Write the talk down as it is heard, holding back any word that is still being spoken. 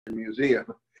Museum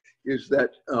is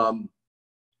that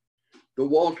the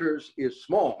Walters is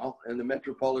small and the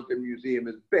Metropolitan Museum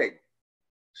is big.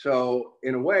 So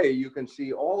in a way, you can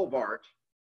see all of art,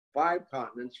 5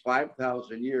 continents,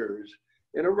 5,000 years,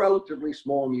 in a relatively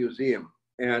small museum.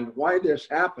 And why this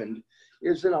happened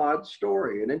is an odd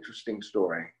story, an interesting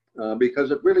story,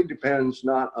 because it really depends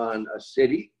not on a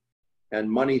city and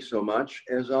money so much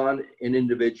as on an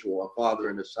individual, a father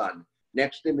and a son.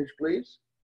 Next image, please.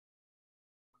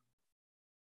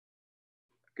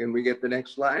 Can we get the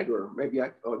next slide? Or maybe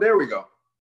oh, there we go.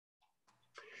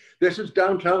 This is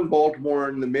downtown Baltimore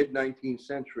in the mid-19th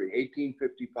century,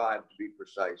 1855 to be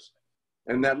precise.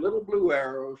 And that little blue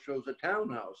arrow shows a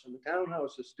townhouse, and the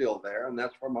townhouse is still there, and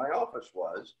that's where my office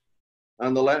was.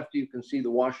 On the left, you can see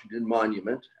the Washington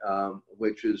Monument,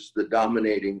 which is the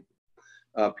dominating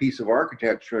piece of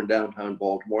architecture in downtown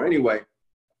Baltimore. Anyway,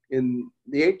 in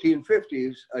the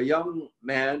 1850s, a young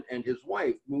man and his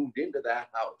wife moved into that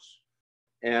house.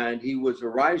 And he was a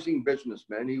rising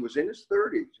businessman. He was in his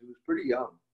 30s. He was pretty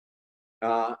young.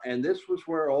 And this was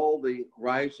where all the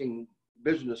rising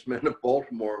businessmen of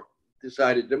Baltimore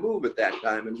decided to move at that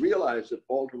time and realized that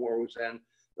Baltimore was then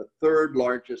the 3rd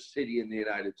largest city in the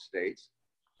United States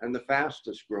and the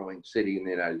fastest growing city in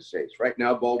the United States. Right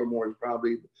now, Baltimore is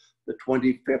probably the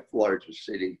 25th largest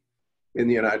city in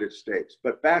the United States.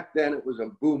 But back then it was a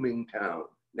booming town.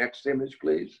 Next image,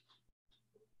 please.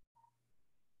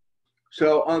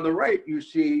 So on the right, you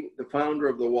see the founder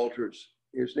of the Walters.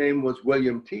 His name was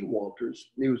William T. Walters.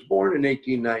 He was born in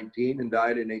 1819 and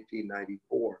died in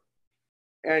 1894.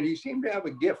 And he seemed to have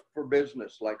a gift for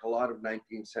business, like a lot of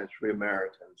 19th century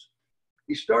Americans.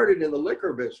 He started in the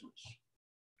liquor business,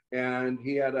 and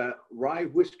he had a rye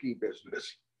whiskey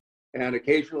business. And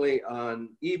occasionally on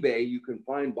eBay, you can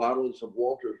find bottles of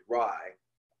Walters rye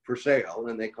for sale,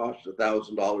 and they cost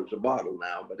 $1,000 a bottle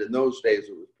now, but in those days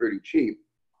it was pretty cheap.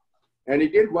 And he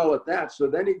did well at that. So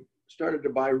then he started to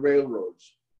buy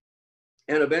railroads.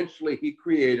 And eventually he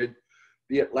created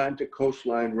the Atlantic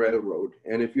Coastline Railroad.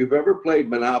 And if you've ever played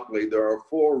Monopoly, there are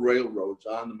 4 railroads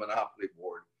on the Monopoly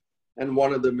board. And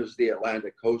one of them is the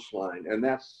Atlantic Coastline. And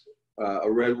that's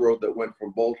a railroad that went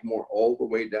from Baltimore all the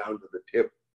way down to the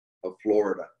tip of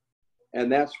Florida.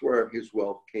 And that's where his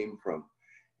wealth came from.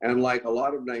 And like a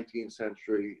lot of 19th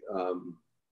century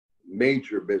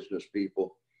major business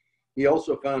people, he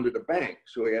also founded a bank,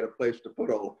 so he had a place to put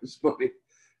all of his money.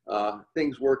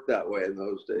 Things worked that way in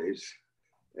those days.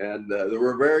 And there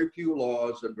were very few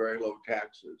laws and very low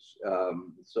taxes.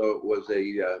 So it was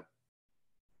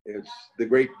it's the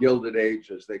great Gilded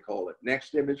Age, as they call it.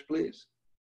 Next image, please.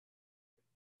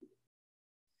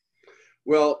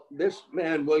 Well, this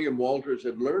man, William Walters,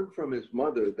 had learned from his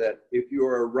mother that if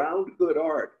you're around good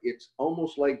art, it's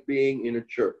almost like being in a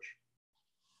church.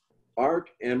 Art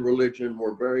and religion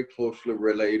were very closely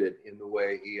related in the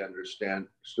way he understood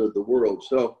the world.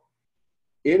 So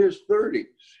in his 30s,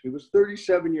 he was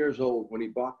 37 years old when he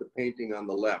bought the painting on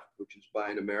the left, which is by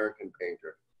an American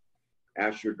painter,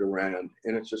 Asher Durand.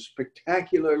 And it's a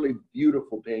spectacularly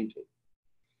beautiful painting.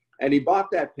 And he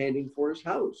bought that painting for his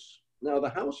house. Now, the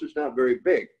house is not very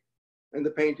big, and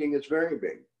the painting is very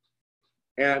big.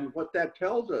 And what that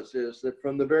tells us is that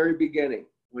from the very beginning,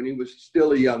 when he was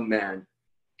still a young man,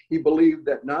 he believed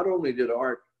that not only did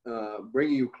art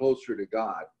bring you closer to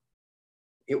God,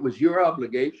 it was your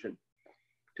obligation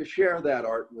to share that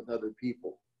art with other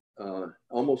people,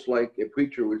 almost like a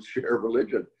preacher would share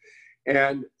religion.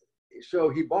 And so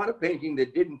he bought a painting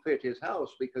that didn't fit his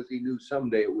house because he knew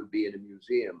someday it would be in a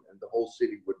museum and the whole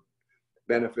city would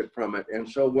benefit from it. And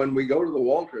so when we go to the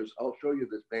Walters, I'll show you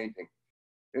this painting.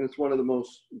 And it's one of the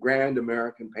most grand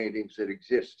American paintings that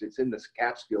exists. It's in the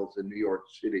Catskills in New York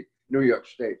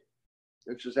State.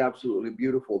 It's just absolutely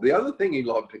beautiful. The other thing he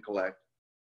loved to collect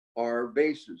are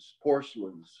vases,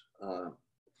 porcelains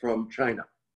from China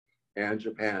and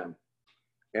Japan.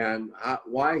 And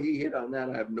why he hit on that,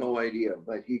 I have no idea,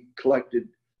 but he collected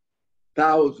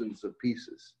thousands of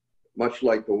pieces, much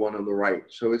like the one on the right.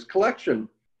 So his collection,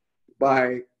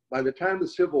 by the time the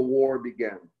Civil War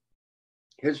began,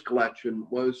 his collection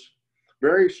was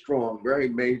very strong, very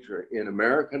major in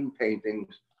American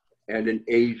paintings and in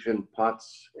Asian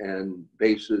pots and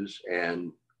vases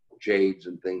and jades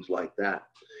and things like that.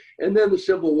 And then the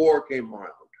Civil War came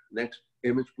around. Next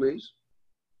image, please.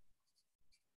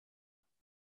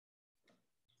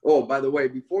 Oh, by the way,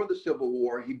 before the Civil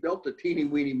War, he built a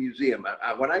teeny-weeny museum.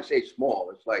 When I say small,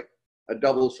 it's like a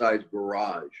double-sized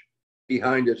garage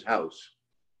behind his house.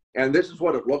 And this is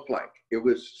what it looked like. It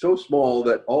was so small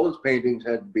that all his paintings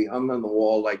had to be hung on the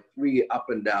wall like 3 up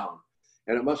and down.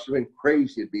 And it must have been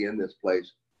crazy to be in this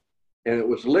place. And it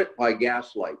was lit by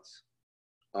gas lights.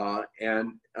 So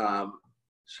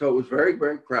it was very,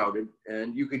 very crowded,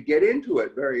 and you could get into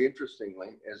it, very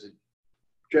interestingly, as a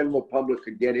general public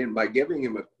could get in by giving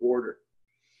him a quarter.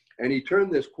 And he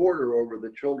turned this quarter over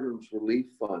the Children's Relief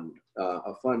Fund,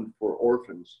 a fund for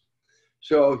orphans.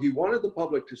 So he wanted the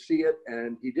public to see it,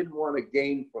 and he didn't want to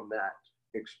gain from that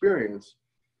experience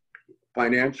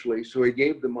financially, so he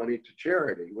gave the money to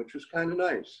charity, which was kind of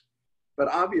nice. But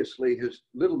obviously his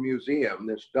little museum,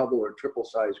 this double or triple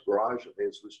sized garage of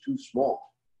his, was too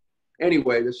small.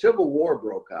 Anyway, the Civil War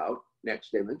broke out.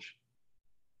 Next image.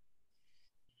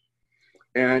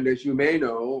 And as you may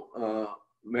know,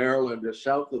 Maryland is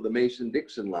south of the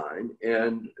Mason-Dixon line,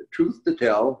 and truth to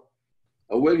tell,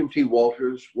 William T.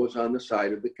 Walters was on the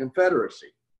side of the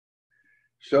Confederacy.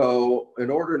 So in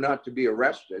order not to be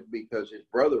arrested, because his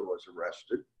brother was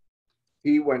arrested,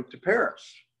 he went to Paris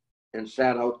and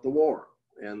sat out the war.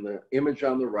 And the image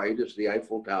on the right is the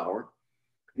Eiffel Tower.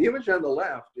 The image on the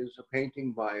left is a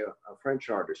painting by a French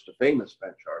artist, a famous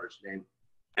French artist named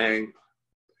Ingres.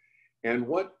 And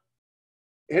what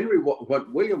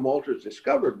William Walters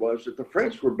discovered was that the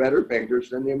French were better painters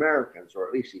than the Americans, or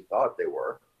at least he thought they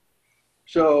were.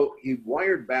 So he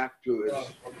wired back to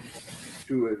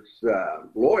his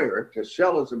lawyer to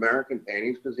sell his American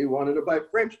paintings because he wanted to buy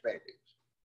French paintings.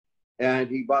 And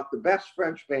he bought the best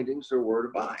French paintings there were to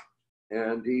buy.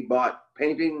 And he bought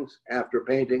paintings after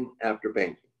painting after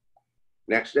painting.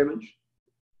 Next image.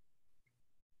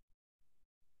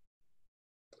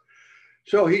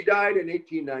 So he died in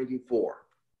 1894.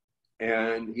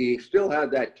 And he still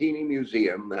had that teeny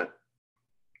museum, that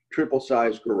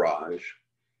triple-sized garage.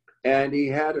 And he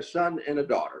had a son and a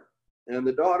daughter. And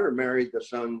the daughter married the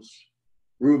son's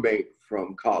roommate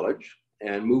from college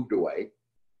and moved away.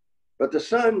 But the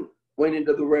son went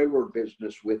into the railroad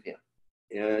business with him.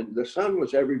 And the son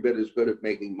was every bit as good at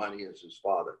making money as his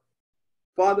father.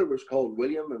 Father was called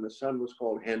William and the son was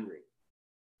called Henry.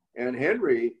 And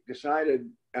Henry decided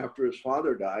after his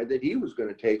father died that he was going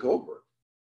to take over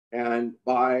and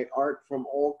buy art from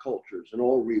all cultures and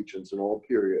all regions and all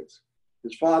periods.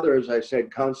 His father, as I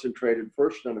said, concentrated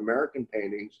first on American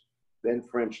paintings, then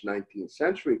French 19th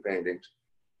century paintings,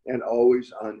 and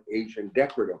always on Asian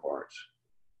decorative arts.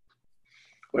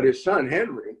 But his son,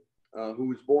 Henry, who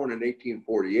was born in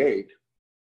 1848,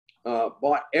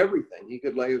 bought everything he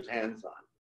could lay his hands on.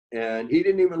 And he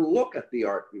didn't even look at the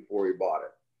art before he bought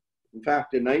it. In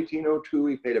fact, in 1902,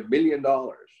 he paid $1 million.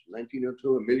 1902,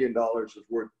 $1 million is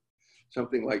worth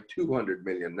something like 200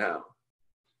 million now.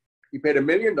 He paid $1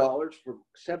 million for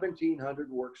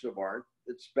 1,700 works of art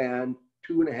that spanned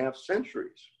 2.5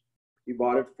 centuries. He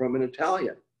bought it from an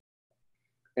Italian.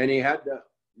 And he had to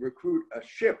recruit a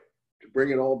ship to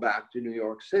bring it all back to New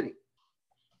York City.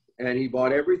 And he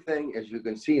bought everything, as you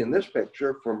can see in this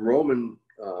picture, from Roman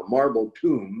marble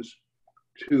tombs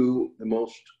to the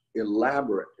most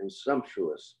elaborate and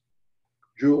sumptuous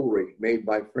jewelry made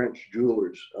by French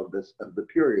jewelers of the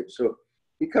period. So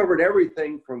he covered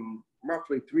everything from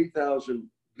roughly 3000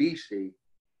 BC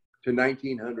to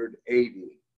 1900 AD.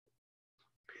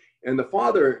 And the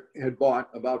father had bought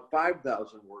about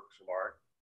 5,000 works of art.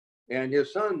 And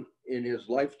his son, in his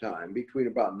lifetime, between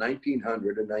about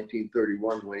 1900 and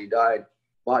 1931, when he died,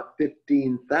 bought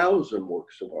 15,000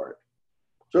 works of art.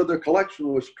 So the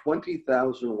collection was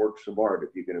 20,000 works of art,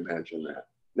 if you can imagine that.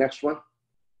 Next one.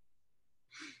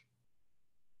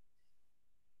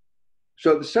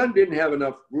 So the son didn't have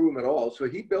enough room at all, so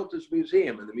he built his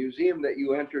museum. And the museum that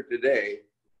you enter today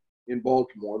in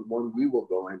Baltimore, the one we will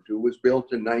go into, was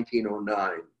built in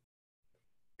 1909.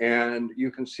 And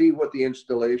you can see what the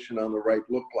installation on the right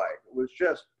looked like. It was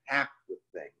just packed with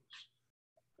things.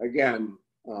 Again,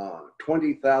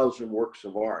 20,000 works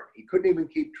of art. He couldn't even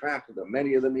keep track of them.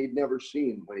 Many of them he'd never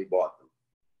seen when he bought them.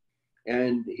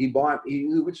 And he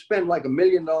would spend like $1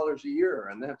 million a year.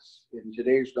 And that's, in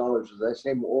today's dollars, as I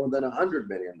say, more than $100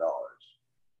 million.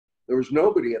 There was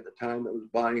nobody at the time that was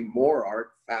buying more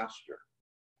art faster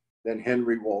than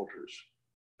Henry Walters.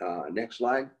 Next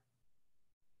slide.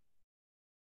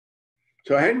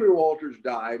 So Henry Walters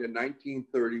died in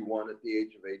 1931 at the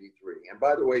age of 83. And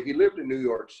by the way, he lived in New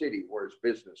York City where his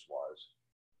business was.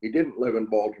 He didn't live in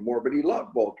Baltimore, but he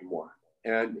loved Baltimore.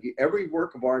 And every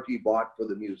work of art he bought for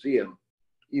the museum,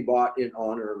 he bought in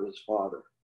honor of his father,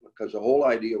 because the whole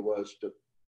idea was to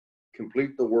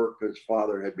complete the work his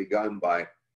father had begun by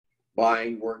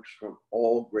buying works from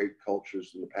all great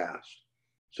cultures in the past.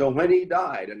 So when he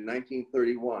died in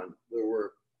 1931, there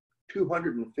were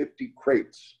 250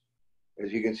 crates.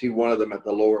 As you can see, one of them at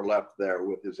the lower left there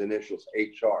with his initials,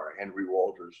 HR, Henry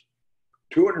Walters.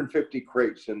 250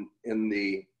 crates in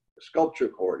the sculpture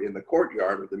court, in the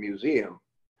courtyard of the museum,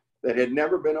 that had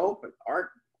never been opened. Art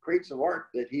of art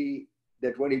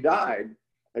that when he died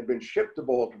had been shipped to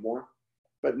Baltimore,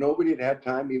 but nobody had had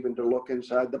time even to look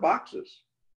inside the boxes.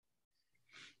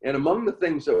 And among the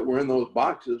things that were in those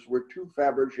boxes were 2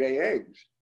 Fabergé eggs.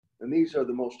 And these are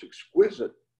the most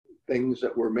exquisite things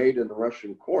that were made in the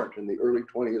Russian court in the early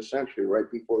 20th century, right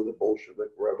before the Bolshevik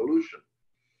Revolution.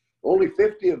 Only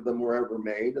 50 of them were ever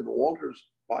made, and the Walters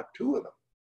bought 2 of them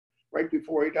right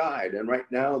before he died. And right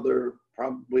now they're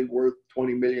probably worth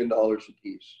 $20 million a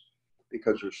piece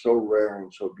because they're so rare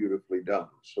and so beautifully done.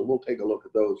 So we'll take a look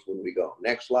at those when we go.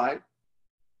 Next slide.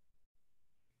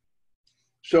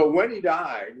 So when he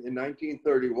died in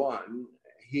 1931,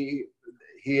 he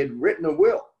had written a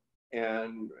will,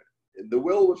 and the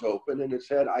will was open, and it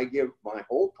said, I give my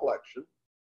whole collection,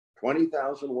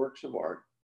 20,000 works of art,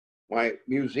 my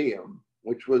museum,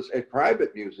 which was a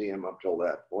private museum up till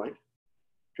that point,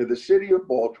 to the city of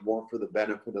Baltimore for the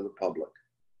benefit of the public.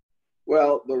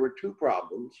 Well, there were 2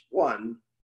 problems. One,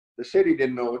 the city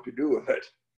didn't know what to do with it.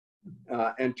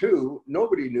 And 2,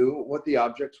 nobody knew what the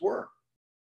objects were.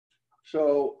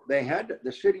 So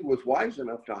the city was wise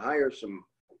enough to hire some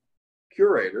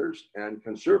curators and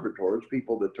conservators,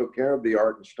 people that took care of the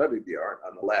art and studied the art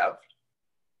on the left,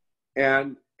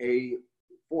 and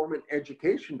form an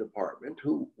education department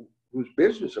whose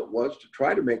business it was to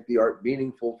try to make the art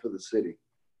meaningful for the city.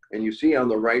 And you see on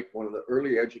the right, one of the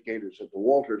early educators at the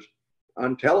Walters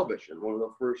on television, one of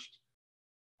the first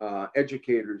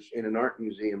educators in an art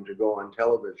museum to go on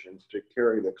television to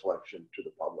carry the collection to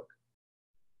the public.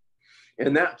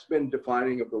 And that's been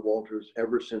defining of the Walters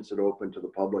ever since it opened to the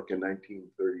public in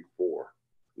 1934.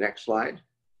 Next slide.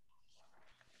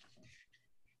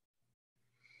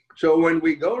 So when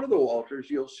we go to the Walters,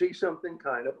 you'll see something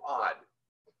kind of odd.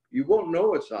 You won't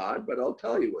know it's odd, but I'll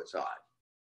tell you it's odd.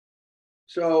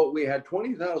 So we had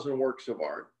 20,000 works of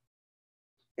art,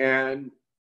 and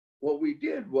what we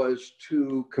did was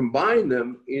to combine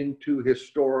them into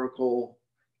historical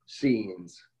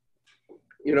scenes.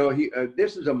 You know,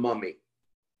 this is a mummy.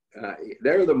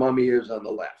 There the mummy is on the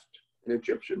left, an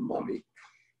Egyptian mummy,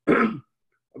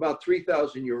 about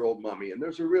 3,000-year-old mummy, and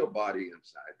there's a real body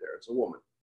inside there. It's a woman.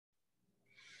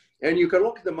 And you can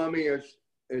look at the mummy as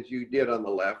you did on the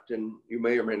left, and you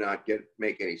may or may not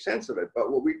make any sense of it.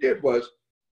 But what we did was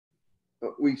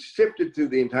we sifted through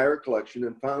the entire collection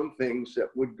and found things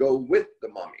that would go with the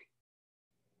mummy.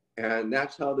 And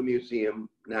that's how the museum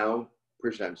now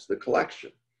presents the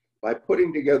collection, by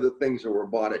putting together things that were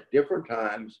bought at different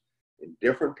times, in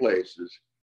different places,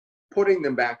 putting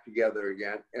them back together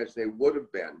again as they would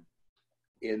have been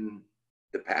in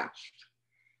the past.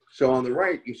 So on the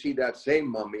right, you see that same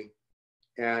mummy,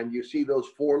 and you see those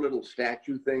 4 little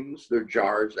statue things. They're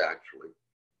jars, actually,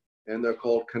 and they're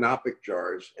called canopic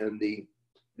jars. And the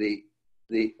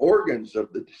organs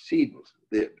of the decedent,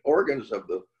 the organs of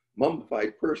the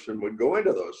mummified person would go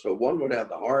into those. So one would have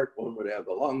the heart, one would have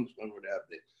the lungs, one would have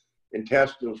the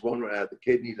intestines, one would have the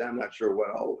kidneys. I'm not sure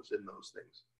what all was in those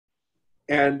things.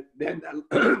 And then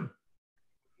the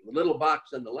little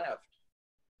box on the left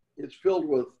is filled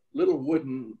with little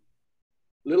wooden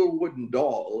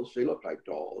dolls. They look like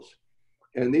dolls.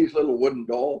 And these little wooden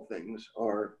doll things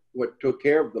are what took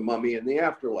care of the mummy in the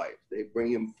afterlife. They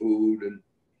bring him food and,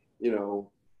 you know,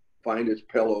 find his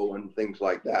pillow and things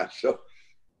like that. So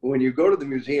when you go to the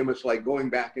museum, it's like going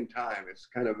back in time. It's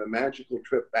kind of a magical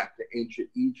trip back to ancient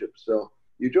Egypt. So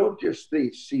you don't just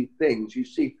see things, you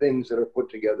see things that are put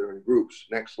together in groups.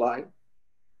 Next slide.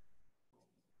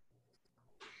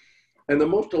 And the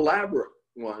most elaborate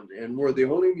one, and we're the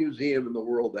only museum in the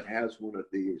world that has one of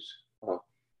these,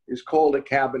 is called a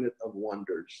Cabinet of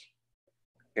Wonders.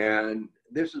 And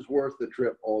this is worth the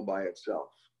trip all by itself.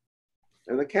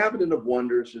 And the Cabinet of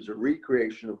Wonders is a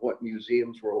recreation of what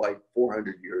museums were like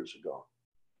 400 years ago.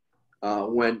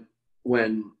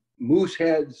 When moose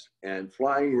heads and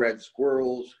flying red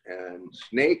squirrels and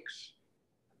snakes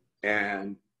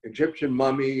and Egyptian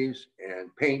mummies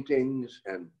and paintings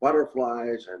and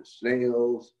butterflies and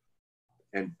snails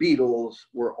and beetles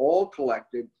were all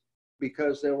collected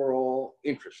because they were all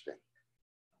interesting.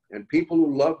 And people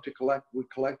who love to collect would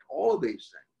collect all of these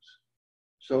things.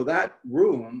 So that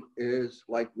room is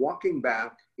like walking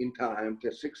back in time to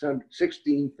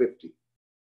 1650,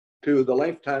 to the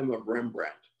lifetime of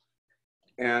Rembrandt.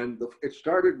 And it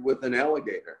started with an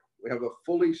alligator. We have a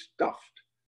fully stuffed,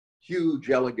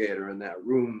 huge alligator in that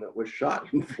room that was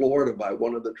shot in Florida by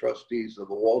one of the trustees of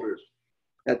the Walters.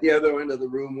 At the other end of the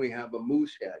room, we have a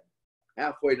moose head.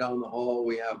 Halfway down the hall,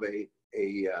 we have a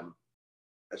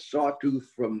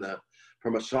sawtooth from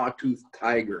a sawtooth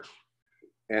tiger.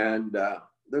 And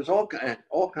there's all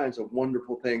kinds of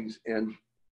wonderful things. And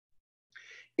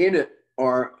in it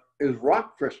is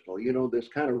rock crystal, you know, this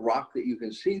kind of rock that you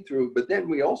can see through. But then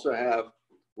we also have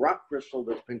rock crystal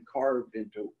that's been carved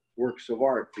into works of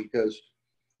art, because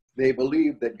they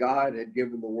believe that God had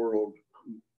given the world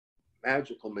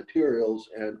magical materials,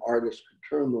 and artists could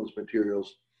turn those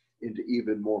materials into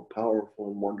even more powerful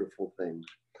and wonderful things.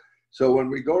 So when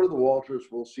we go to the Walters,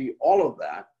 we'll see all of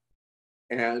that,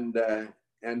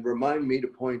 and remind me to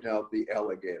point out the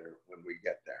alligator when we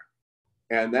get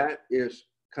there. And that is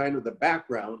kind of the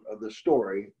background of the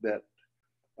story that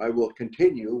I will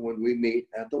continue when we meet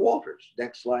at the Walters.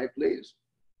 Next slide, please.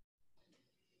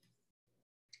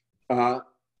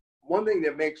 One thing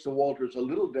that makes the Walters a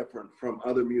little different from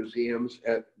other museums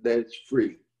that it's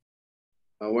free.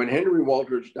 When Henry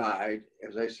Walters died,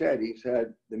 as I said, he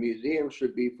said the museum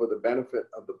should be for the benefit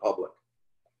of the public.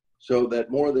 So that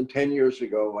more than 10 years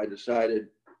ago, I decided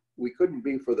we couldn't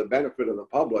be for the benefit of the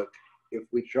public if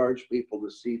we charge people to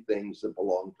see things that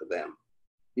belong to them.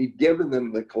 He'd given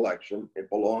them the collection. It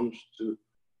belongs to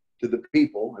the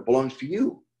people. It belongs to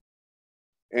you.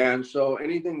 And so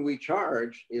anything we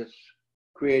charge is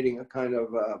creating a kind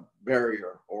of a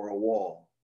barrier or a wall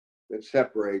that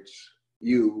separates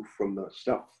you from the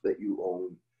stuff that you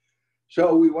own.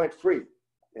 So we went free,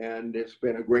 and it's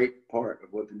been a great part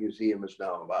of what the museum is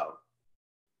now about.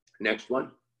 Next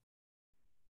one.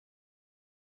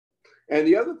 And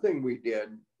the other thing we did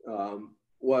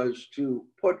was to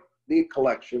put the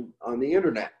collection on the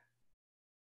internet,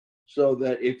 so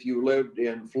that if you lived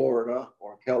in Florida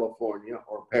or California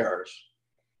or Paris,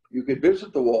 you could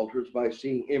visit the Walters by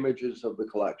seeing images of the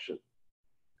collection.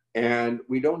 And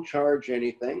we don't charge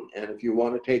anything. And if you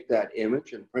want to take that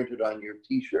image and print it on your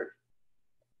t-shirt,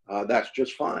 that's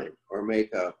just fine. Or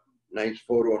make a nice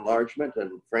photo enlargement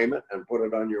and frame it and put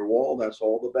it on your wall, that's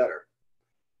all the better.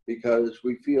 Because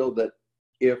we feel that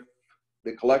if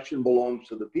the collection belongs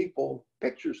to the people,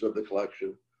 pictures of the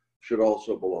collection should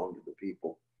also belong to the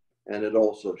people. And it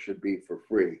also should be for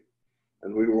free.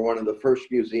 And we were one of the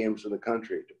first museums in the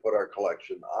country to put our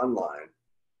collection online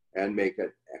and make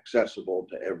it accessible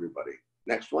to everybody.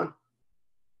 Next one.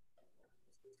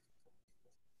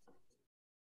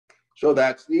 So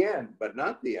that's the end, but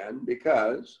not the end,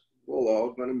 because we're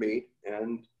all going to meet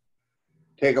and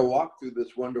take a walk through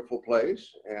this wonderful place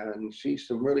and see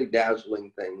some really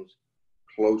dazzling things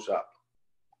close up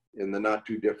in the not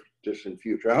too distant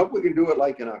future. I hope we can do it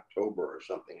like in October or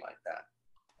something like that.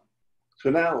 So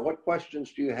now, what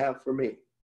questions do you have for me?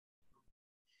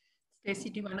 Stacy,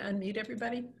 do you want to unmute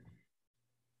everybody?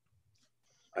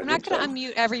 I'm not going to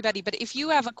unmute everybody, but if you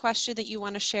have a question that you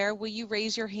want to share, will you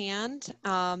raise your hand?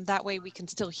 That way we can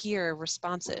still hear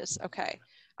responses. Okay.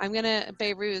 I'm going to,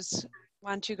 Beiruz,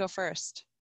 why don't you go first?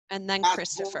 And then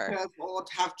Christopher. Art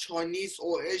have Chinese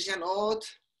or Asian art?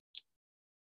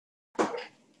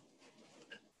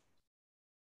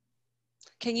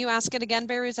 Can you ask it again,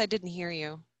 Beiruz? I didn't hear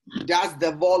you. Does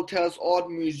the Walters Art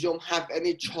Museum have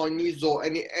any Chinese or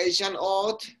any Asian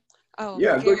art? Oh,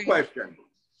 yeah, Gary. Good question.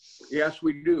 Yes,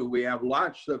 we do. We have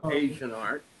lots of Asian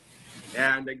art.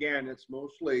 And again, it's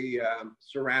mostly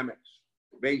ceramics,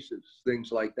 vases,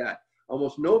 things like that.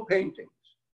 Almost no paintings.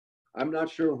 I'm not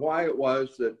sure why it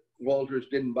was that Walters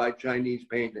didn't buy Chinese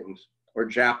paintings or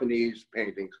Japanese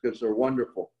paintings, because they're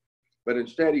wonderful. But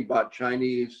instead he bought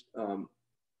Chinese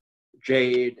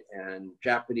jade and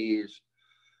Japanese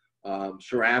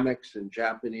ceramics and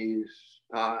Japanese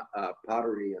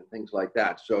pottery and things like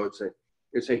that. So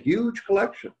it's a huge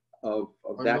collection of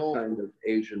that kind of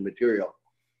Asian material.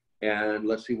 And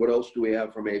let's see, what else do we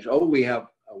have from Asia? Oh, we have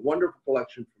a wonderful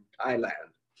collection from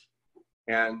Thailand.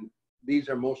 And these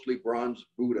are mostly bronze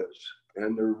Buddhas,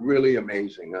 and they're really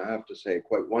amazing, I have to say,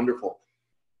 quite wonderful.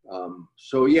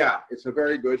 So yeah, it's a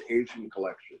very good Asian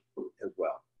collection as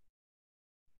well.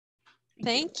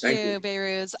 Thank you,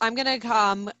 Beiruz. I'm going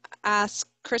to ask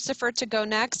Christopher to go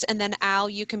next, and then Al,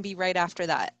 you can be right after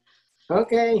that.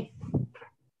 Okay.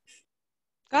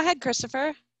 Go ahead,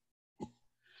 Christopher.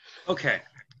 Okay.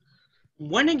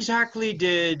 When exactly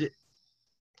did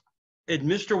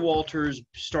Mr. Walters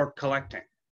start collecting?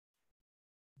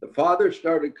 The father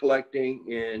started collecting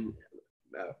in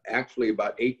actually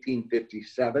about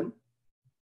 1857.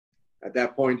 At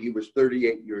that point, he was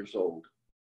 38 years old.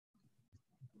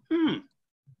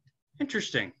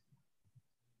 Interesting.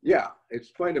 Yeah,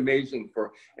 it's quite amazing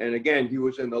and again, he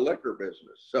was in the liquor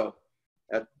business. So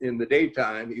in the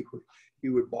daytime, he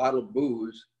would bottle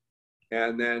booze.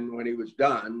 And then when he was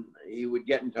done, he would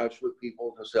get in touch with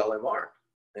people to sell him art.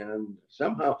 And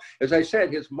somehow, as I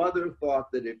said, his mother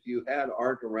thought that if you had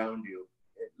art around you,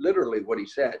 literally what he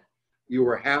said, you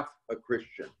were half a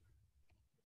Christian.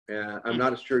 And I'm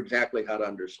not sure exactly how to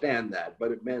understand that,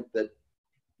 but it meant that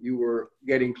you were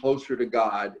getting closer to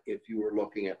God if you were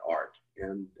looking at art.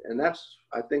 And that's,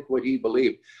 I think, what he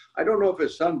believed. I don't know if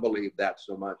his son believed that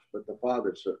so much, but the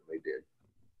father certainly did.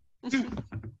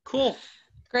 Cool.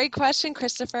 Great question,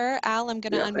 Christopher. Al, I'm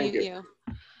going to unmute you.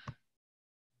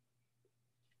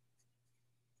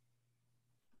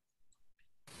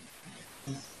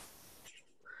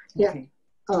 Yeah.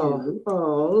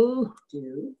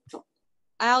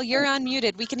 Al, you're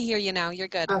unmuted. We can hear you now. You're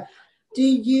good. Do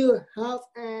you have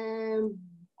an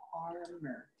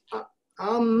Armor.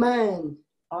 amen?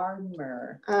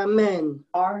 Armor. Amen.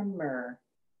 Armor.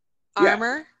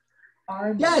 Armor?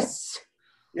 Armor. Yes.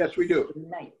 Yes, we do.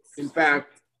 Nice. In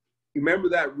fact, you remember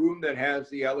that room that has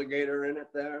the alligator in it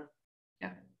there?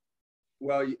 Yeah.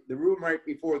 Well, the room right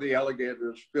before the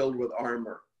alligator is filled with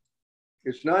armor.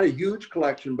 It's not a huge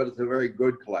collection, but it's a very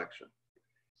good collection.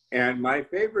 And my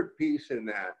favorite piece in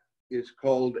that is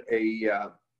called a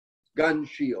gun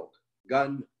shield.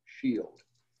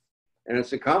 And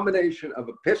it's a combination of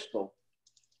a pistol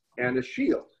and a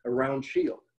shield, a round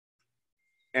shield.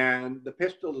 And the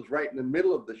pistol is right in the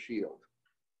middle of the shield.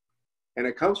 And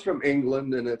it comes from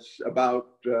England, and it's about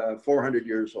 400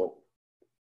 years old.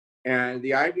 And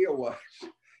the idea was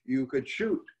you could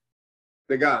shoot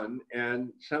the gun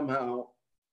and somehow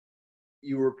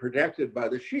you were protected by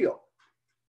the shield.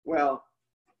 Well,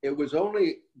 it was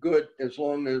only good as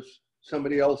long as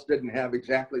somebody else didn't have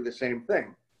exactly the same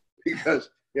thing, because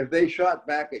if they shot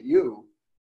back at you,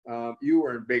 you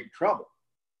were in big trouble.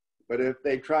 But if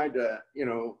they tried to, you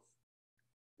know,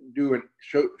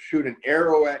 shoot an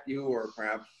arrow at you, or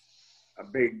perhaps a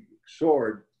big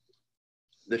sword,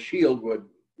 the shield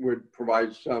would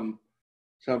provide some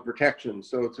protection.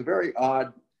 So it's a very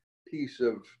odd piece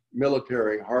of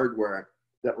military hardware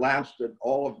that lasted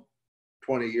all of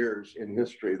 20 years in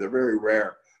history. They're very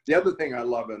rare. The other thing I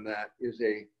love in that is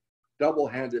a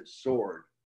double-handed sword.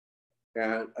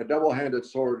 And a double-handed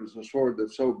sword is a sword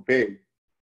that's so big,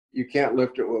 you can't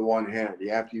lift it with one hand. You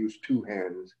have to use two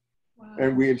hands. Wow.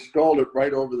 And we installed it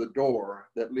right over the door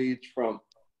that leads from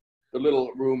the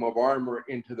little room of armor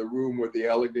into the room with the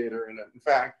alligator in it. In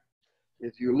fact,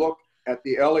 if you look at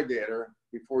the alligator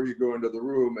before you go into the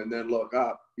room and then look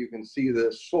up, you can see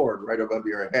this sword right above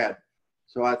your head.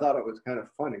 So I thought it was kind of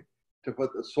funny to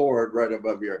put the sword right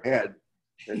above your head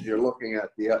as you're looking at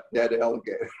the dead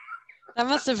alligator. That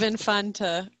must have been fun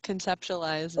to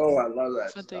conceptualize. Oh, I love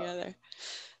that Put stuff. together.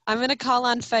 I'm going to call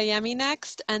on Fayemi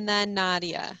next, and then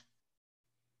Nadia.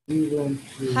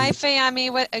 Hi, Fayemi.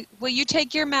 Will you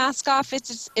take your mask off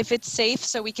if it's safe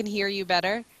so we can hear you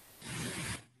better?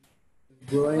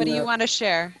 What do you want to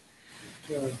share?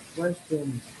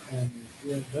 Questions and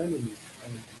we're learning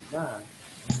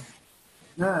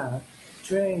and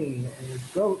train and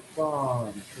goat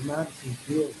farm to Madison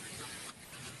Field.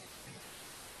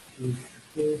 To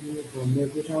stay here from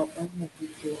every town and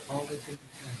people always in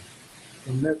town.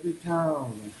 From every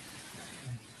town.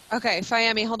 Okay,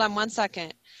 Fayemi, hold on one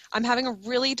second. I'm having a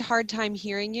really hard time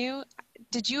hearing you.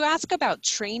 Did you ask about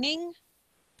training?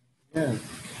 Yes.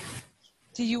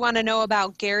 Do you want to know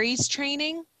about Gary's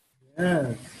training?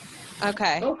 Yes.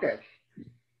 Okay. Okay.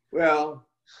 Well,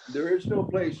 there is no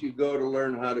place you go to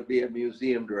learn how to be a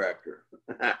museum director.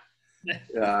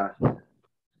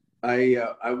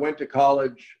 I went to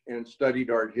college and studied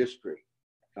art history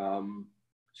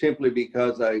simply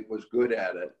because I was good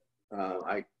at it.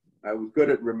 I was good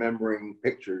at remembering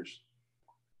pictures.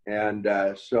 And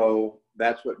so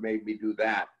that's what made me do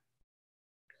that.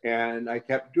 And I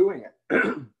kept doing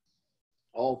it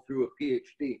all through a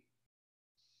PhD.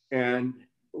 And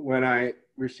when I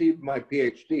received my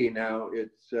PhD, now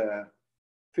it's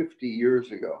 50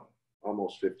 years ago,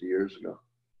 almost 50 years ago,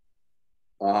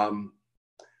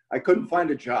 I couldn't find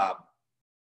a job.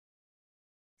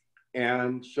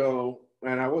 And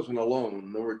I wasn't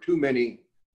alone. There were too many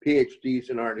PhDs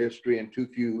in art history and too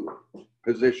few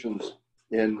positions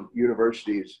in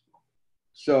universities.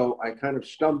 So I kind of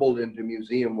stumbled into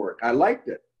museum work. I liked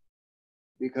it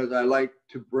because I like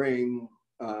to bring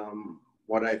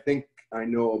what I think I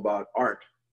know about art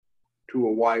to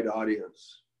a wide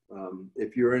audience.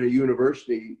 If you're in a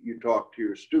university, you talk to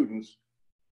your students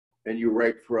and you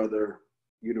write for other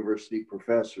university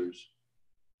professors.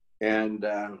 And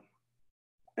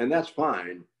that's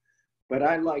fine. But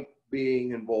I like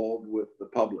being involved with the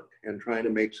public and trying to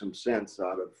make some sense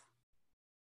out of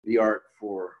the art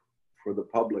for the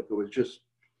public. It was just,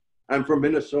 I'm from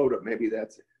Minnesota, maybe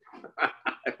that's it.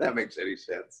 If that makes any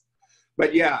sense.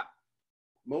 But yeah,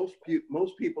 most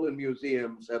people in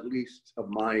museums, at least of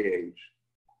my age,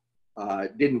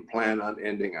 didn't plan on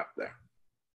ending up there.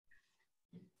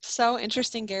 So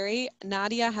interesting, Gary.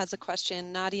 Nadia has a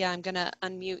question. Nadia, I'm going to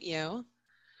unmute you.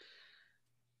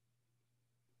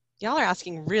 Y'all are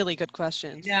asking really good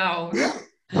questions. No.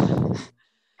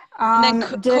 And then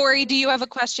Did, Corey, do you have a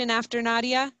question after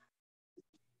Nadia?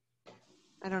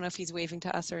 I don't know if he's waving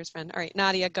to us or his friend. All right,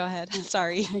 Nadia, go ahead.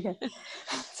 Sorry. okay.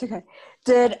 It's okay.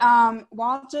 Did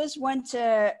Walters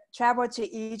travel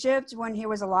to Egypt when he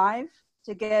was alive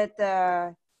to get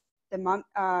the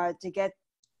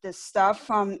stuff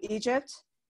from Egypt?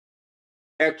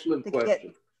 Excellent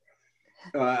question.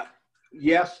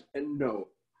 Yes and no.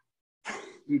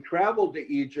 He traveled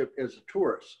to Egypt as a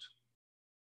tourist.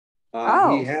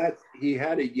 He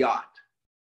had a yacht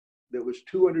that was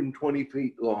 220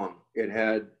 feet long. It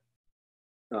had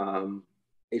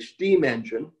a steam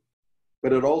engine,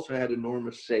 but it also had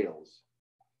enormous sails.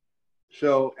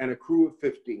 So, and a crew of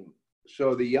 15.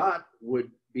 So the yacht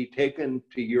would be taken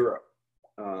to Europe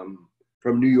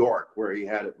from New York, where he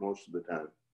had it most of the time.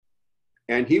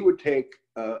 And he would take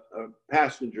a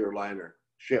passenger liner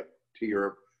ship to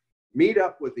Europe, meet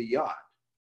up with the yacht,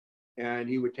 and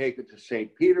he would take it to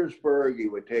St. Petersburg, he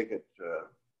would take it to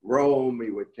Rome,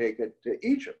 he would take it to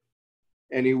Egypt.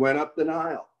 And he went up the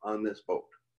Nile on this boat.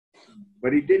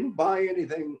 But he didn't buy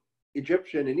anything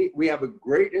Egyptian. And we have a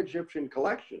great Egyptian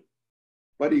collection,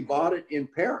 but he bought it in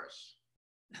Paris.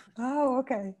 Oh,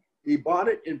 okay. He bought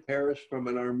it in Paris from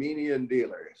an Armenian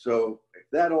dealer. So if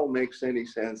that all makes any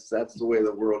sense, that's the way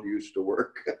the world used to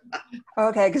work.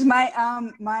 Okay, because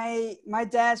my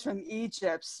dad's from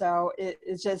Egypt, so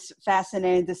it's just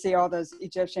fascinating to see all those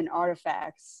Egyptian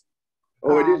artifacts.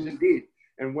 Oh, it is indeed.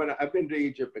 And when I've been to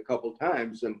Egypt a couple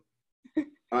times, and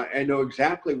I know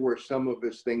exactly where some of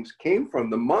his things came from.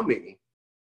 The mummy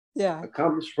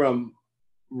comes from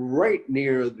right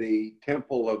near the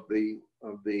temple of the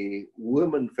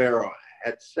woman pharaoh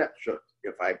Hatshepsut,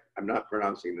 if I'm not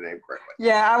pronouncing the name correctly.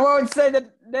 Yeah, I won't say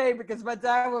the name because my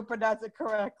dad will pronounce it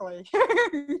correctly.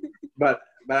 but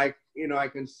I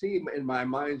can see in my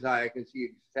mind's eye, I can see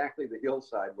exactly the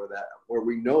hillside where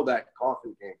we know that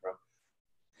coffin came from.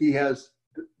 He has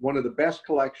one of the best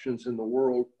collections in the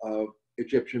world of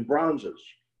Egyptian bronzes.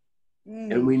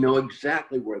 And we know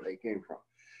exactly where they came from.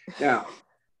 Now,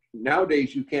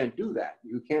 nowadays you can't do that.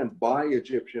 You can't buy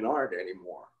Egyptian art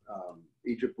anymore.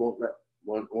 Egypt won't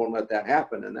let that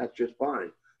happen, and that's just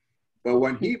fine. But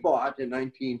when he bought in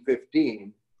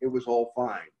 1915, it was all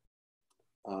fine.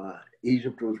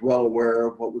 Egypt was well aware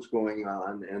of what was going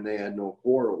on, and they had no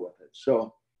quarrel with it.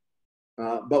 So,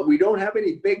 but we don't have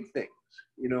any big things,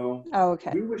 you know. Oh,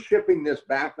 okay. We were shipping this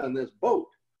back on this boat.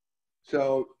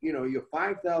 So, you know, your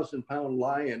 5,000-pound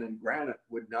lion in granite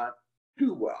would not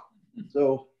do well.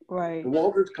 So right. The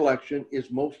Walters collection is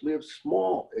mostly of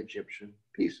small Egyptian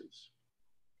pieces.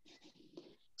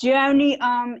 Do you have any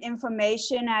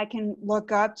information I can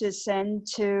look up to send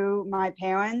to my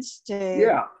parents?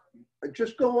 Yeah,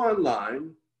 just go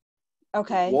online.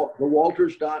 Okay.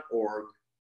 thewalters.org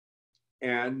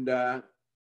and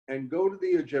go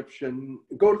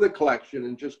to the collection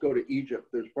and just go to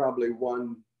Egypt. There's probably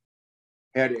one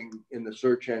heading in the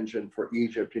search engine for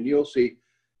Egypt, and you'll see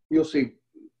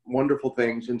wonderful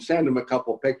things, and send them a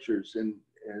couple pictures, and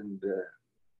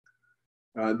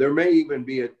there may even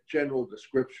be a general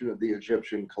description of the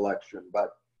Egyptian collection,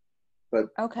 but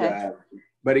okay.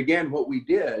 But again, what we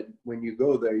did, when you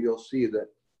go there, you'll see that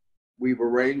we've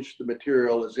arranged the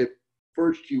material as if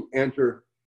first you enter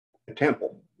a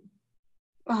temple.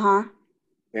 Uh-huh.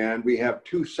 And we have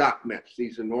two sakmets,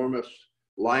 these enormous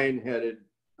lion-headed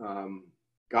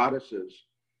goddesses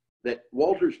that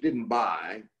Walters didn't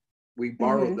buy. We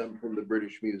borrowed them from the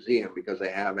British Museum because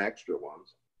they have extra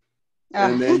ones.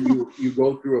 And then you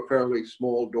go through a fairly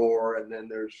small door, and then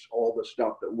there's all the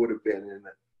stuff that would have been in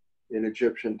an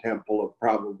Egyptian temple of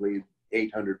probably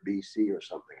 800 BC or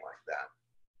something like that.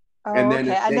 Oh, and then,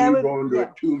 okay. then you go into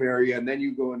a tomb area, and then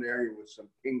you go in an area with some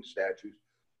king statues.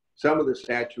 Some of the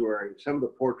statuary, some of the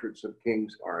portraits of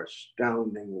kings are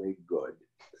astoundingly good,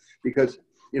 because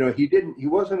he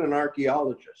wasn't an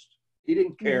archaeologist. He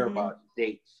didn't care about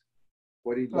dates.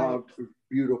 What he loved was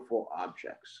beautiful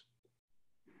objects.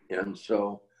 And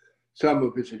so some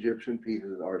of his Egyptian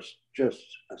pieces are just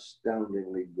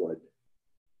astoundingly good.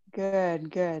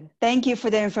 Good. Thank you for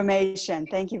the information.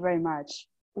 Thank you very much.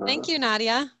 Thank you,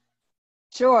 Nadia.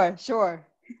 Sure.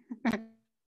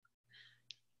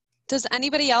 Does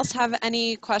anybody else have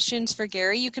any questions for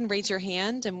Gary? You can raise your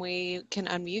hand and we can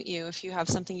unmute you if you have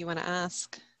something you want to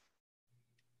ask.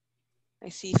 I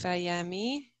see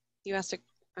Fayemi.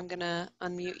 I'm going to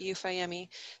unmute you, Fayemi.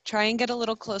 Try and get a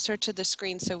little closer to the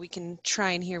screen so we can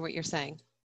try and hear what you're saying.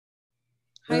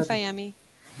 Hi, Fayemi.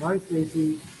 Hi,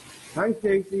 Stacy. Hi,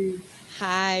 Stacy.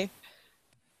 Hi.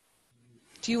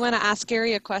 Do you want to ask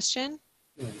Gary a question?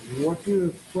 What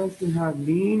does the question have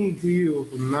meaning to you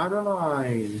from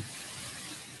Madeline?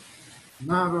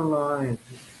 Madeline.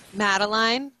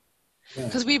 Madeline? Yeah.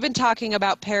 Because we've been talking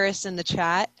about Paris in the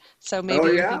chat, so maybe Oh,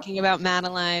 you're yeah? thinking about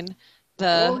Madeline,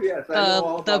 Oh, the yes, I know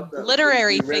all the about them.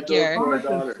 literary We read those figure. to our Hearts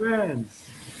and daughter. friends.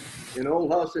 An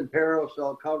old house in Paris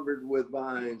all covered with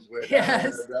vines. With,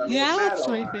 Yes. Yeah, that's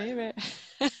my Madeline. favorite.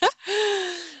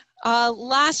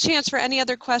 Last chance for any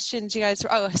other questions, you guys.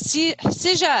 Oh,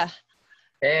 Sija.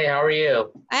 Hey, how are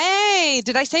you? Hey,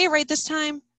 did I say it right this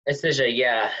time? It's Isha,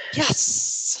 yeah.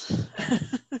 Yes.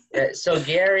 So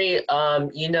Gary,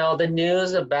 you know, the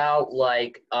news about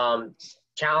like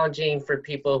challenging for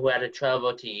people who had to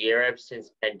travel to Europe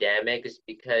since pandemic is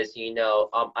because, you know,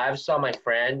 I saw my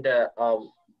friend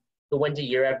who went to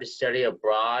Europe to study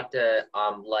abroad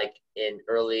like in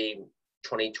early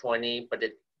 2020, but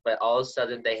all of a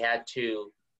sudden they had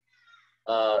to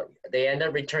they end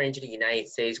up returning to the United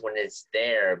States when it's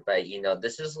there. But you know,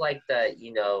 this is like the,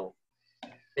 you know,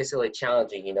 basically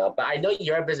challenging, you know. But I know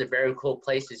Europe is a very cool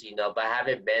places, you know, but I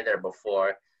haven't been there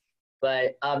before.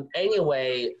 But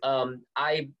anyway,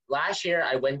 last year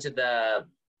I went to the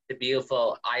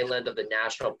beautiful island of the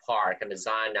national park and the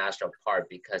Zion National Park,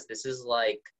 because this is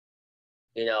like,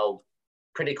 you know,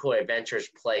 pretty cool adventurous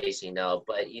place, you know.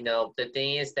 But you know, the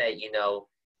thing is that, you know,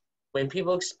 when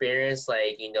people experience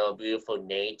like, you know, beautiful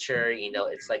nature, you know,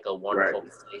 it's like a wonderful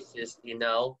places, you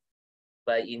know.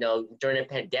 But you know, during the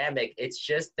pandemic, it's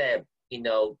just that, you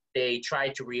know, they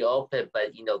tried to reopen,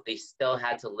 but you know, they still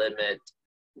had to limit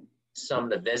some of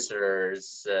the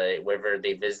visitors, whether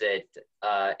they visit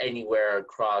anywhere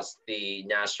across the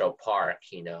national park,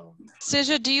 you know.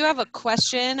 Sija, do you have a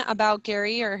question about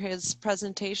Gary or his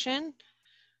presentation?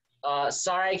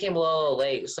 Sorry, I came a little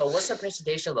late. So what's the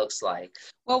presentation looks like?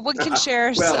 Well, we can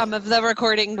share Well- some of the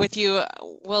recording with you.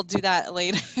 We'll do that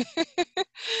later.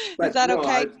 Is that no,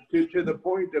 okay? To the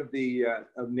point of the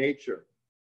of nature,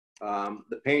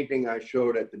 the painting I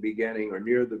showed at the beginning or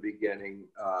near the beginning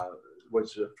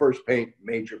was the first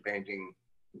major painting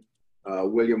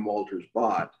William Walters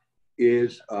bought,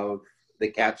 is of the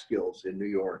Catskills in New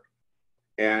York.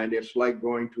 And it's like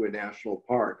going to a national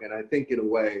park. And I think in a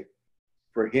way,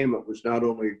 for him, it was not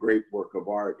only a great work of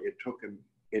art, it took him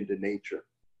into nature.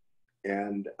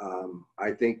 And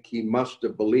I think he must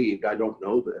have believed, I don't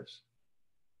know this,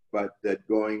 but that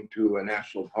going to a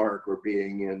national park or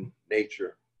being in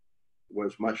nature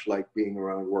was much like being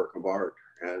around a work of art.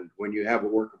 And when you have a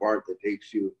work of art that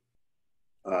takes you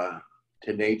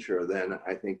to nature, then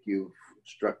I think you've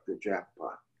struck the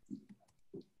jackpot.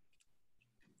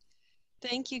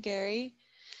 Thank you, Gary.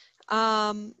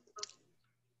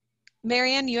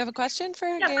 Marianne, you have a question for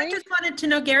Yeah, Gary? I just wanted to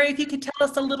know, Gary, if you could tell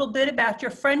us a little bit about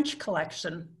your French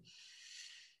collection.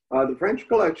 The French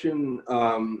collection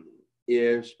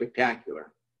is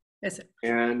spectacular. Is it?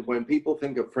 And when people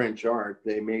think of French art,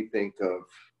 they may think of,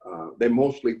 they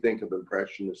mostly think of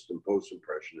Impressionist and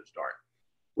Post-Impressionist art.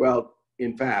 Well,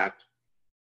 in fact,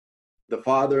 the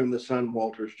father and the son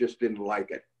Walters just didn't like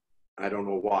it. I don't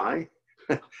know why.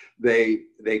 They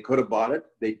could have bought it.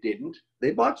 They didn't.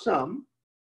 They bought some.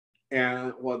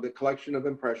 And well, the collection of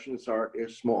Impressionist art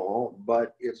is small,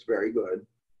 but it's very good.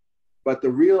 But the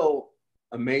real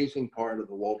amazing part of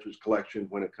the Walters collection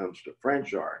when it comes to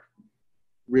French art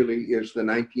really is the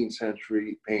 19th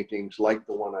century paintings like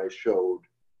the one I showed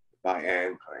by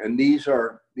Anne. And these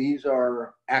are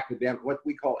academic, what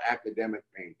we call academic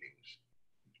paintings.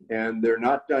 And they're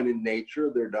not done in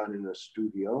nature, they're done in a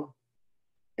studio.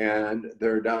 And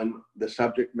they're done, the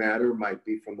subject matter might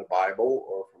be from the Bible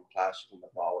or from classical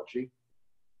mythology,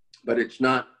 but it's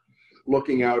not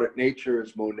looking out at nature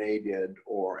as Monet did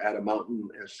or at a mountain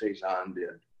as Cézanne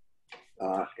did.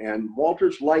 And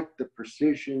Walters liked the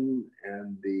precision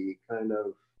and the kind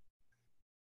of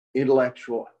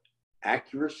intellectual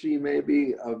accuracy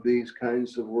maybe of these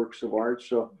kinds of works of art.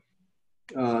 So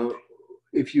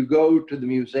if you go to the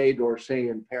Musée d'Orsay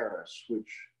in Paris,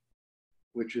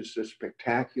 which is a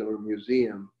spectacular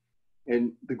museum,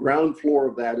 and the ground floor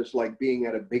of that is like being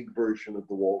at a big version of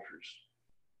the Walters,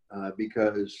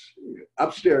 because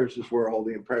upstairs is where all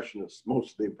the Impressionists,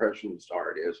 most of the Impressionist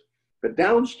art is. But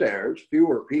downstairs,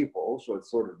 fewer people, so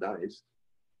it's sort of nice.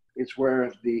 It's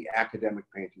where the academic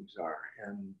paintings are,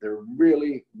 and they're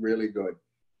really, really good.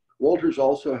 Walters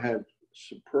also had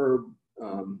superb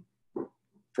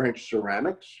French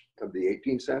ceramics of the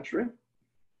 18th century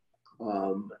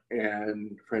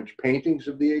and French paintings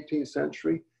of the 18th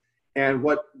century. And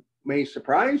what may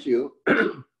surprise you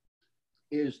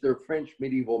is their French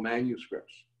medieval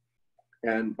manuscripts.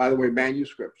 And by the way,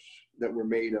 manuscripts that were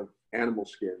made of animal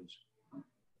skins.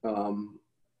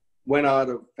 went out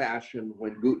of fashion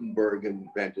when Gutenberg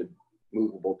invented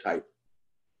movable type.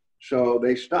 So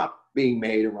they stopped being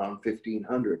made around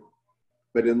 1500.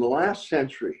 But in the last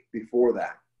century before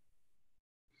that,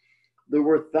 there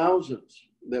were thousands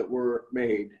that were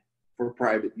made for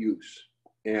private use.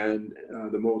 And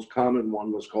the most common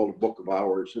one was called a Book of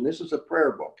Hours. And this is a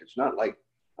prayer book. It's not like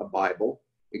a Bible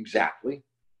exactly,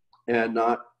 and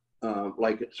not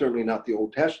certainly not the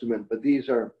Old Testament, but these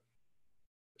are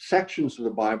sections of the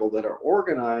Bible that are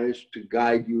organized to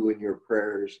guide you in your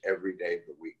prayers every day of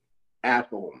the week, at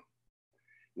home,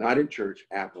 not in church,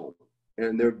 at home.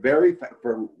 And they're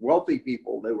for wealthy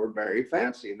people, they were very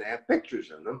fancy, and they have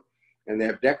pictures in them, and they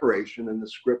have decoration, and the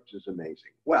script is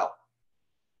amazing. Well,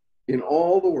 in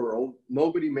all the world,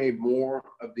 nobody made more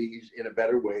of these in a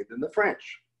better way than the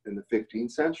French in the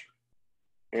 15th century.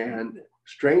 And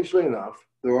strangely enough,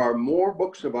 there are more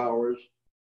books of hours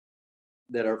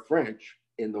that are French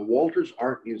in the Walters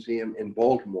Art Museum in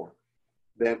Baltimore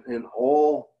than in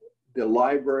all the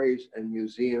libraries and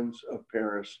museums of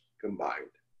Paris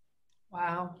combined.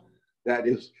 Wow. That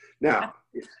is, now,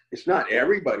 it's not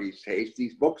everybody's taste.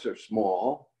 These books are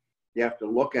small. You have to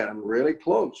look at them really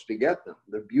close to get them.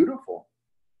 They're beautiful,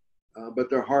 but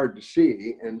they're hard to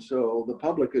see. And so the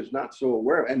public is not so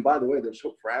aware. And by the way, they're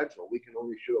so fragile. We can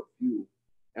only show a few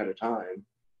at a time.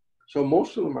 So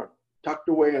most of them are tucked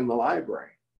away in the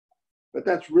library. But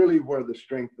that's really where the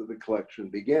strength of the collection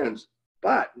begins.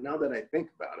 But now that I think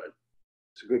about it,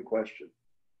 it's a good question.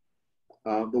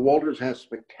 The Walters has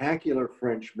spectacular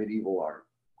French medieval art,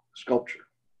 sculpture,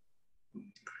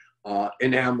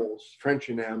 enamels, French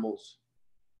enamels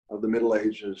of the Middle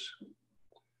Ages,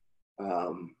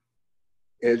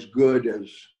 as good as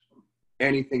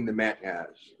anything the Met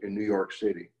has in New York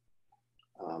City.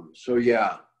 So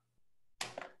yeah.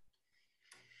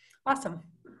 Awesome.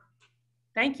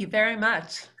 Thank you very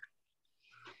much.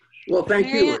 Well, thank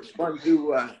you. It's fun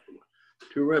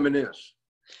to reminisce.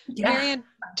 Yeah. Marian,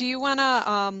 do you want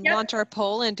to launch our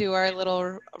poll and do our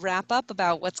little wrap up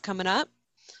about what's coming up?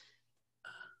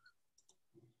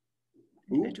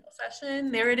 Individual session.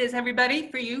 There it is, everybody,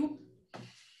 for you.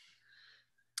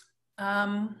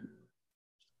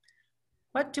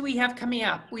 What do we have coming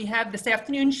up? We have this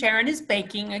afternoon, Sharon is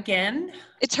baking again.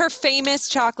 It's her famous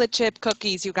chocolate chip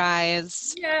cookies, you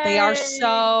guys. Yay. They are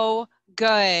so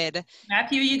good.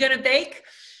 Matthew, you gonna bake?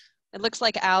 It looks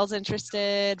like Al's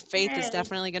interested. Faith is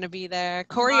definitely going to be there.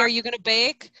 Corey, are you going to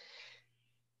bake?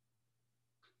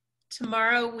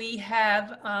 Tomorrow we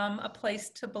have a space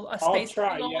to belong.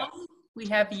 Yes. We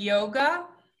have yoga.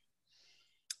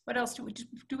 What else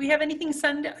do we have anything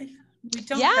Sunday? We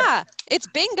don't. Yeah, it's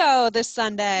bingo this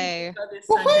Sunday.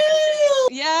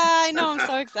 Yeah, I know. I'm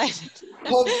so excited.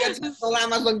 Hope you get an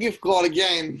Amazon gift card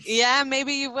again. Yeah,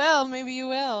 maybe you will. Maybe you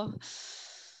will.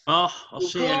 Oh, I'll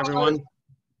see you, everyone.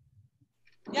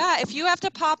 Yeah, if you have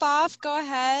to pop off, go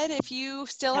ahead. If you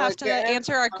still have to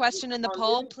answer our question in the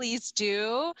poll, please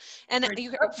do. And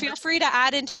you feel free to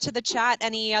add into the chat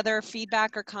any other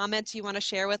feedback or comments you want to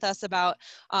share with us about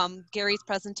Gary's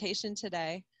presentation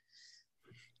today.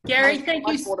 Gary, thank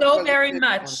you so very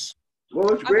much.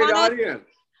 Well, it's a great audience.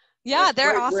 Yeah,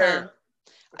 they're awesome.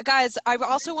 Guys, I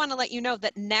also want to let you know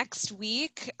that next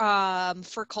week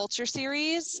for Culture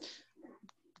Series,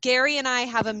 Gary and I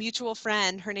have a mutual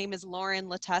friend. Her name is Lauren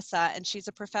Latessa, and she's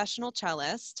a professional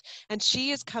cellist. And she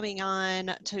is coming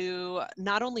on to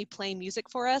not only play music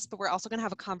for us, but we're also going to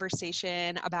have a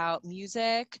conversation about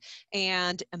music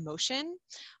and emotion.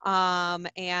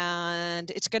 And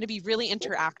it's going to be really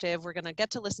interactive. We're going to get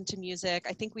to listen to music.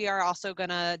 I think we are also going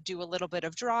to do a little bit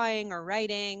of drawing or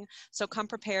writing. So come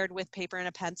prepared with paper and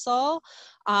a pencil.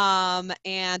 And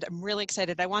I'm really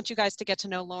excited. I want you guys to get to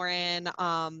know Lauren.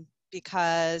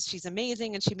 Because she's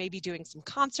amazing, and she may be doing some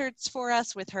concerts for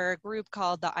us with her group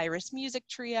called the Iris Music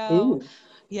Trio. Ooh.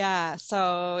 Yeah,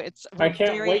 so it's I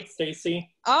can't wait, Stacy.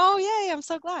 Oh yay, I'm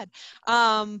so glad.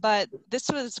 But this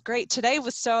was great. Today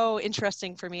was so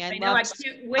interesting for me. I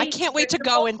can't wait to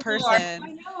go in person.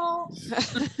 I know.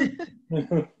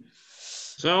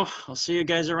 So I'll see you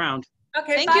guys around.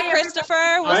 Okay, thank you,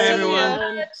 Christopher. Bye,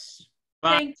 everyone.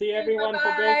 Bye. See everyone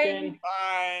for baking.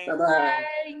 Bye. Bye.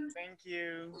 Thank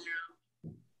you.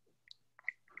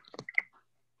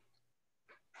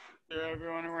 See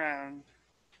everyone around.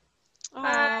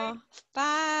 Bye.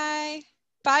 Bye.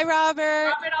 Bye, Robert.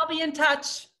 Robert, I'll be in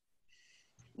touch.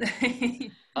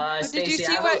 Did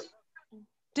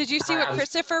you see what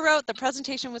Christopher wrote? The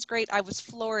presentation was great. I was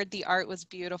floored. The art was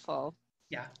beautiful.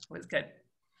 Yeah, it was good.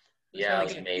 Yeah, it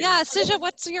was amazing. Yeah, Sija,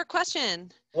 what's your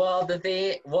question? Well,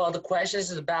 the question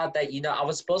is about that, I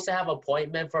was supposed to have an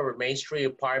appointment for a Main Street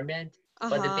apartment,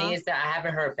 but the thing is that I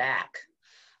haven't heard back.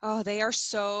 Oh, they are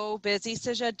so busy,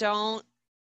 Sija. Don't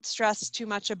stress too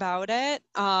much about it.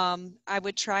 I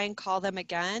would try and call them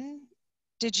again.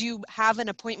 Did you have an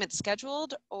appointment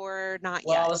scheduled or not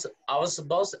Well, yet? I was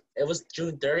supposed to, it was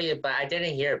June 30th, but I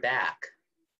didn't hear back.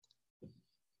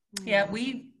 Yeah,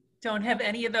 we don't have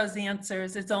any of those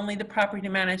answers. It's only the property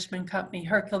management company,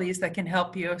 Hercules, that can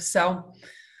help you. So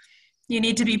you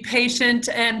need to be patient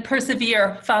and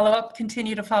persevere.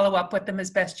 Continue to follow up with them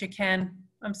as best you can.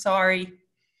 I'm sorry.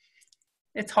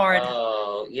 It's hard.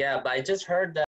 Oh, yeah, but I just heard that